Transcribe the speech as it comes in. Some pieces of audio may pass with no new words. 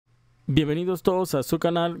Bienvenidos todos a su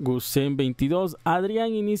canal Gusen22.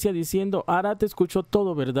 Adrián inicia diciendo: Arath te escuchó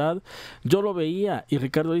todo, ¿verdad? Yo lo veía. Y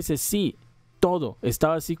Ricardo dice: sí, todo.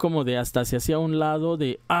 Estaba así como de hasta se hacía a un lado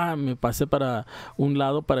de me pasé para un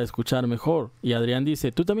lado para escuchar mejor. Y Adrián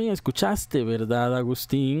dice: tú también escuchaste, ¿verdad,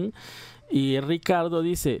 Agustín? Y Ricardo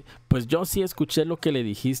dice: pues yo sí escuché lo que le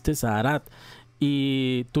dijiste a Arath.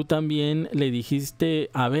 Y tú también le dijiste: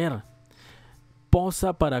 a ver,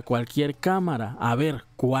 posa para cualquier cámara, a ver,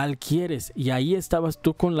 ¿cuál quieres? Y ahí estabas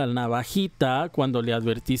tú con la navajita cuando le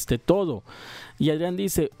advertiste todo. Y Adrián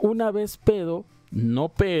dice: una vez pedo, no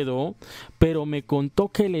pedo, pero me contó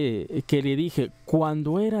que le dije: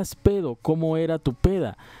 cuando eras pedo, ¿cómo era tu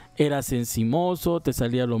peda? Eras encimoso, te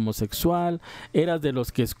salía lo homosexual, eras de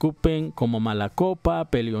los que escupen como mala copa,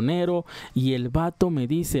 peleonero. Y el vato me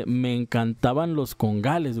dice: me encantaban los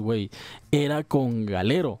congales, güey, era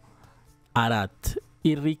congalero. Arath.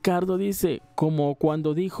 Y Ricardo dice: como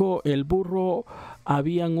cuando dijo el burro,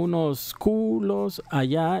 habían unos culos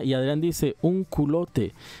allá. Y Adrián dice: un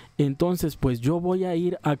culote. Entonces pues yo voy a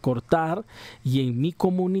ir a cortar, y en mi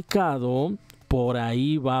comunicado por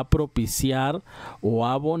ahí va a propiciar o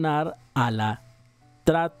abonar a la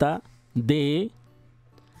trata de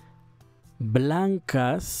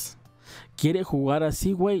blancas. ¿Quiere jugar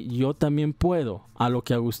así, güey? Yo también puedo. A lo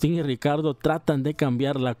que Agustín y Ricardo tratan de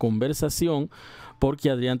cambiar la conversación,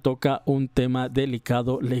 porque Adrián toca un tema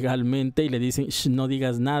delicado legalmente y le dicen: no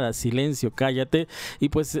digas nada, silencio, cállate. Y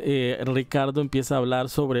pues Ricardo empieza a hablar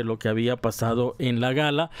sobre lo que había pasado en la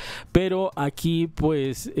gala, pero aquí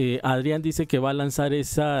pues Adrián dice que va a lanzar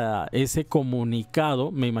ese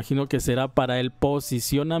comunicado. Me imagino que será para el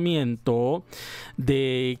posicionamiento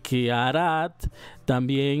de que Arath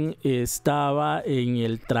también estaba en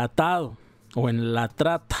el tratado o en la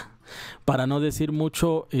trata. Para no decir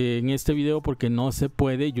mucho en este video, porque no se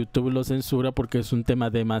puede, YouTube lo censura porque es un tema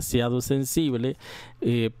demasiado sensible,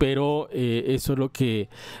 pero eso es lo que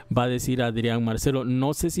va a decir Adrian Marcelo.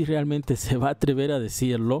 No sé si realmente se va a atrever a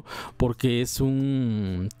decirlo, porque es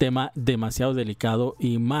un tema demasiado delicado,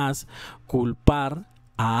 y más culpar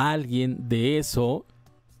a alguien de eso,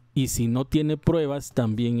 y si no tiene pruebas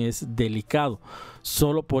también es delicado.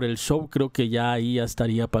 Solo por el show creo que ya ahí ya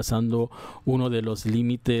estaría pasando uno de los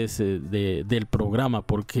límites del programa,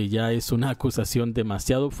 porque ya es una acusación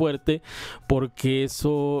demasiado fuerte, porque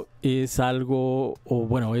eso es algo, o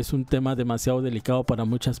bueno, es un tema demasiado delicado para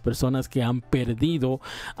muchas personas que han perdido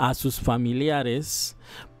a sus familiares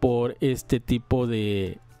por este tipo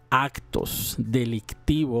de actos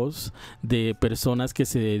delictivos de personas que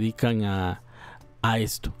se dedican a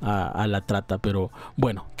esto, a la trata. Pero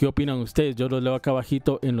bueno, ¿qué opinan ustedes? Yo los leo acá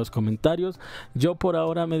abajito en los comentarios. Yo por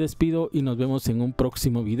ahora me despido y nos vemos en un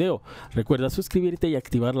próximo video. Recuerda suscribirte y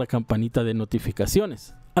activar la campanita de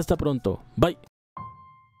notificaciones. Hasta pronto, bye.